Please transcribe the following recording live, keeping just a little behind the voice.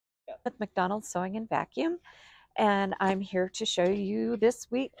with McDonald's Sewing and Vacuum, and I'm here to show you this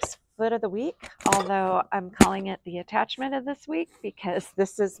week's foot of the week, although I'm calling it the attachment of this week because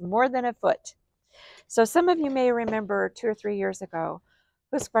this is more than a foot. So some of you may remember 2 or 3 years ago,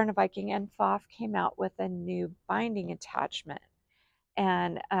 Husqvarna Viking and PFAFF came out with a new binding attachment,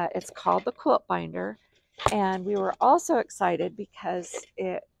 and it's called the Quilt Binder. And we were also excited because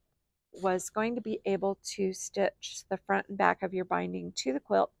it was going to be able to stitch the front and back of your binding to the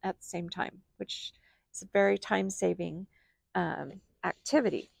quilt at the same time, which is a very time-saving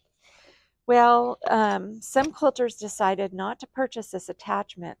activity. Well, some quilters decided not to purchase this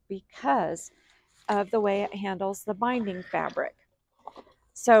attachment because of the way it handles the binding fabric.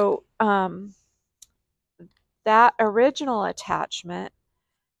 So that original attachment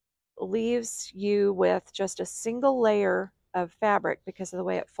leaves you with just a single layer of fabric because of the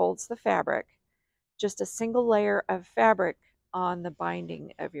way it folds the fabric, just a single layer of fabric on the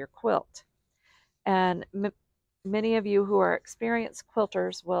binding of your quilt. And many of you who are experienced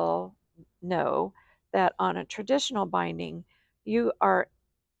quilters will know that on a traditional binding, you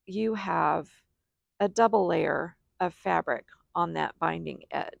have a double layer of fabric on that binding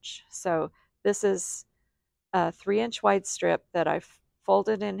edge. So this is a 3-inch wide strip that I've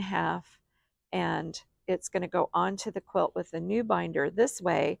folded in half, and it's going to go onto the quilt with the new binder this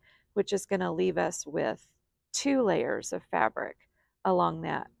way, which is going to leave us with 2 layers of fabric along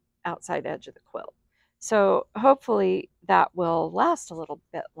that outside edge of the quilt. So hopefully that will last a little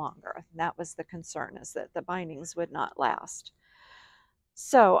bit longer. And that was the concern, is that the bindings would not last.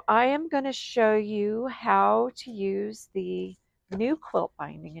 So I am going to show you how to use the new quilt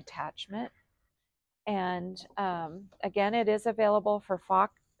binding attachment. And again, it is available for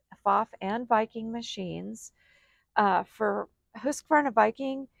PFAFF and Viking machines. For Husqvarna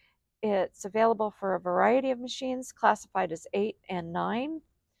Viking, it's available for a variety of machines classified as 8 and 9.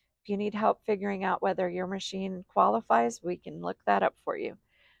 If you need help figuring out whether your machine qualifies, we can look that up for you.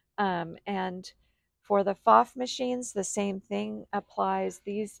 And for the PFAFF machines, the same thing applies.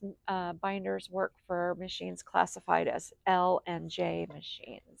 These binders work for machines classified as L and J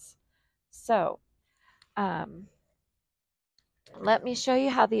machines. So let me show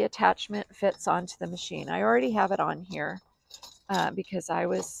you how the attachment fits onto the machine. I already have it on here because I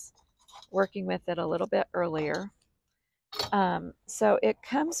was working with it a little bit earlier. So it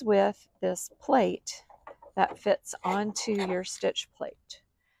comes with this plate that fits onto your stitch plate.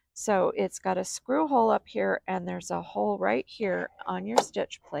 So it's got a screw hole up here, and there's a hole right here on your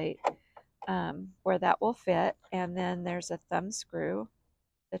stitch plate where that will fit. And then there's a thumb screw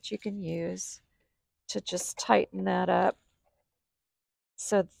that you can use to just tighten that up.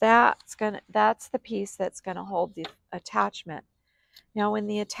 So that's the piece that's going to hold the attachment. Now, when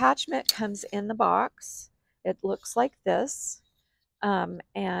the attachment comes in the box, it looks like this,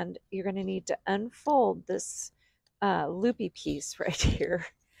 and you're going to need to unfold this loopy piece right here,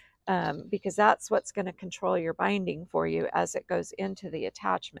 because that's what's going to control your binding for you as it goes into the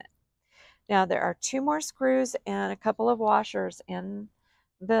attachment. Now, there are 2 more screws and a couple of washers in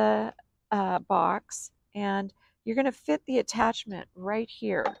the box, and you're going to fit the attachment right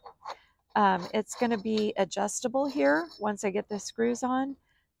here. It's going to be adjustable here once I get the screws on,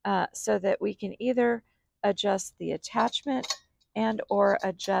 so that we can either adjust the attachment and or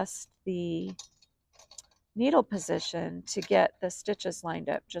adjust the needle position to get the stitches lined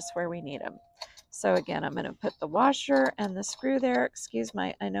up just where we need them. So again, I'm going to put the washer and the screw there. Excuse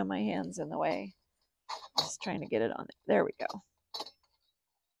my, I know my hand's in the way. Just trying to get it on. There we go.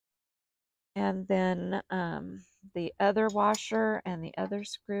 And then the other washer and the other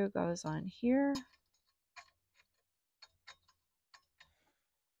screw goes on here.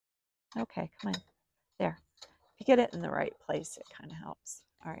 Okay, come on. There. If you get it in the right place, it kind of helps.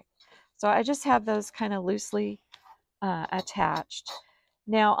 All right. So I just have those kind of loosely attached.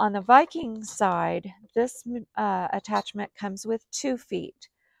 Now on the Viking side, this attachment comes with 2 feet.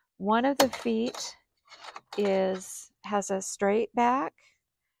 One of the feet has a straight back,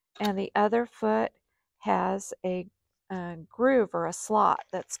 and the other foot has a groove or a slot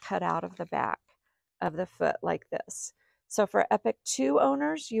that's cut out of the back of the foot like this. So for Epic 2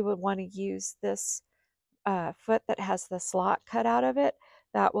 owners, you would want to use this foot that has the slot cut out of it.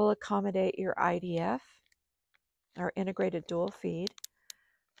 That will accommodate your IDF, or integrated dual feed.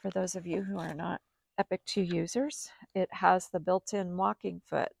 For those of you who are not Epic 2 users, it has the built-in walking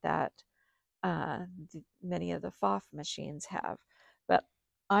foot that many of the PFAFF machines have. But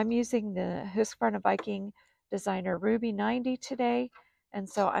I'm using the Husqvarna Viking Designer Ruby 90 today, and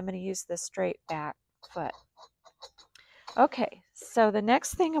so I'm going to use the straight back foot. Okay, so the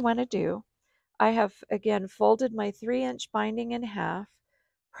next thing I want to do, I have again folded my 3-inch binding in half,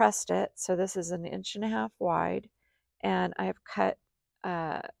 pressed it. So this is 1.5 inches wide, and I've cut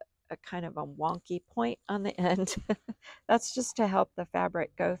a kind of a wonky point on the end. That's just to help the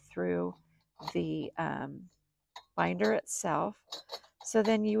fabric go through the binder itself. So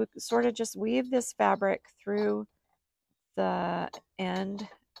then you would sort of just weave this fabric through the end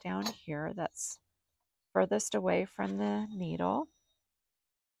down here that's furthest away from the needle.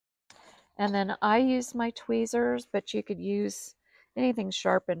 And then I use my tweezers, but you could use anything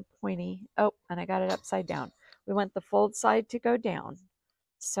sharp and pointy. Oh, and I got it upside down. We want the fold side to go down.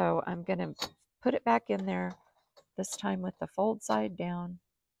 So I'm going to put it back in there, this time with the fold side down.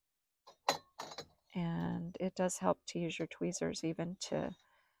 And it does help to use your tweezers even to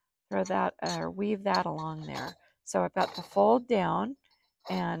throw that or weave that along there. So I've got the fold down,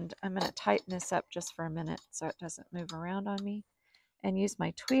 and I'm going to tighten this up just for a minute so it doesn't move around on me, and use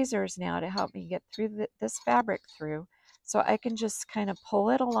my tweezers now to help me get through this fabric through. So I can just kind of pull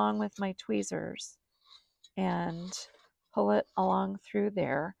it along with my tweezers and pull it along through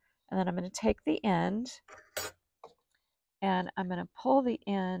there. And then I'm going to take the end and I'm going to pull the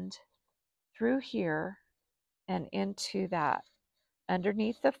end through here and into that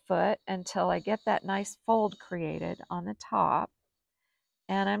underneath the foot until I get that nice fold created on the top.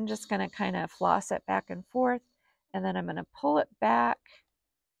 And I'm just going to kind of floss it back and forth, and then I'm going to pull it back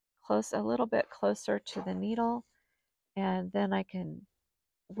close, a little bit closer to the needle, and then I can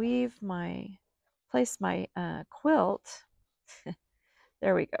place my quilt,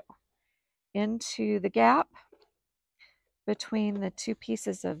 there we go, into the gap between the two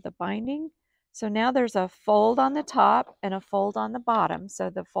pieces of the binding. So now there's a fold on the top and a fold on the bottom. So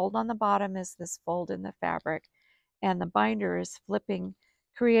the fold on the bottom is this fold in the fabric, and the binder is flipping,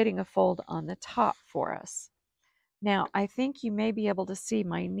 creating a fold on the top for us. Now, I think you may be able to see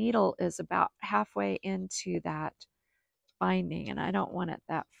my needle is about halfway into that binding, and I don't want it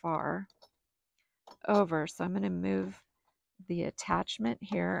that far over. So I'm going to move the attachment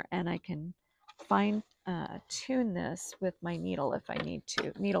here, and I can fine tune this with my needle if I need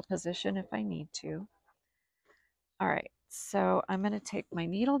to, needle position if I need to. All right, so I'm going to take my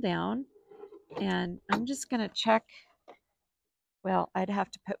needle down, and I'm just going to check. Well, I'd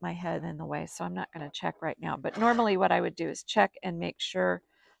have to put my head in the way, so I'm not going to check right now. But normally what I would do is check and make sure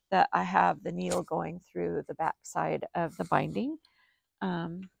that I have the needle going through the back side of the binding.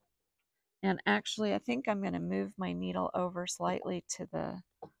 And actually, I think I'm going to move my needle over slightly to the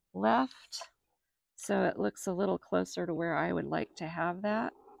left so it looks a little closer to where I would like to have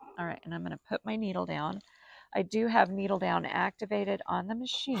that. All right, and I'm going to put my needle down. I do have needle down activated on the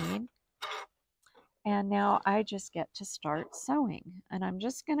machine. And now I just get to start sewing. And I'm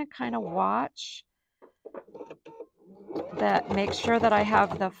just going to kind of watch that, make sure that I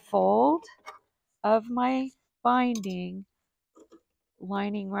have the fold of my binding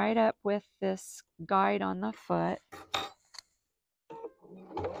lining right up with this guide on the foot.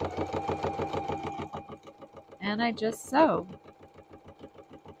 And I just sew.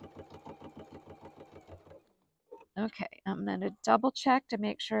 Okay, I'm going to double check to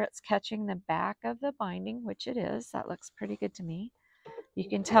make sure it's catching the back of the binding, which it is. That looks pretty good to me. You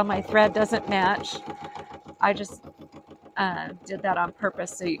can tell my thread doesn't match. I just did that on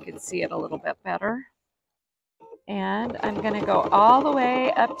purpose so you could see it a little bit better. And I'm going to go all the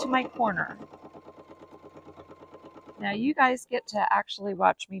way up to my corner. Now you guys get to actually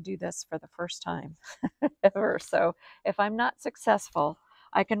watch me do this for the first time ever. So if I'm not successful,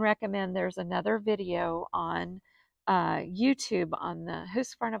 I can recommend there's another video on YouTube on the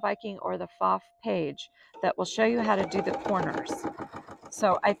Husqvarna Viking or the PFAFF page that will show you how to do the corners.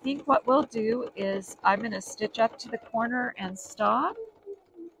 So I think what we'll do is I'm going to stitch up to the corner and stop,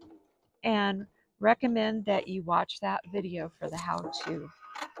 and recommend that you watch that video for the how to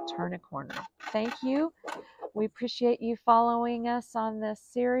turn a corner. Thank you. We appreciate you following us on this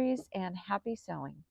series, and happy sewing.